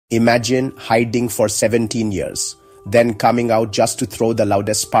Imagine hiding for 17 years, then coming out just to throw the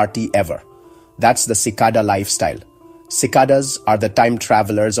loudest party ever. That's the cicada lifestyle. Cicadas are the time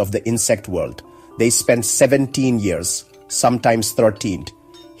travelers of the insect world. They spend 17 years, sometimes 13,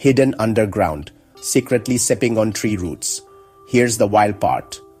 hidden underground, secretly sipping on tree roots. Here's the wild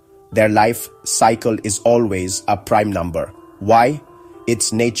part. Their life cycle is always a prime number. Why?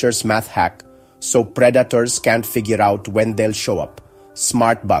 It's nature's math hack, so predators can't figure out when they'll show up.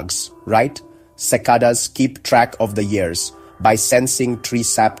 Smart bugs, right? Cicadas keep track of the years by sensing tree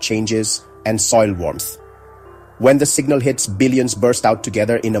sap changes and soil warmth. When the signal hits, billions burst out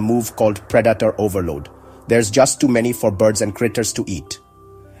together in a move called predator overload. There's just too many for birds and critters to eat.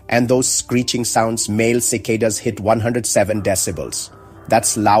 And those screeching sounds, male cicadas hit 107 decibels.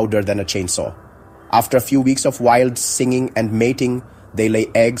 That's louder than a chainsaw. After a few weeks of wild singing and mating, they lay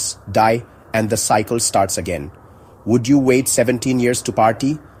eggs, die, and the cycle starts again. Would you wait 17 years to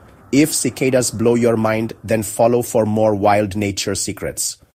party? If cicadas blow your mind, then follow for more wild nature secrets.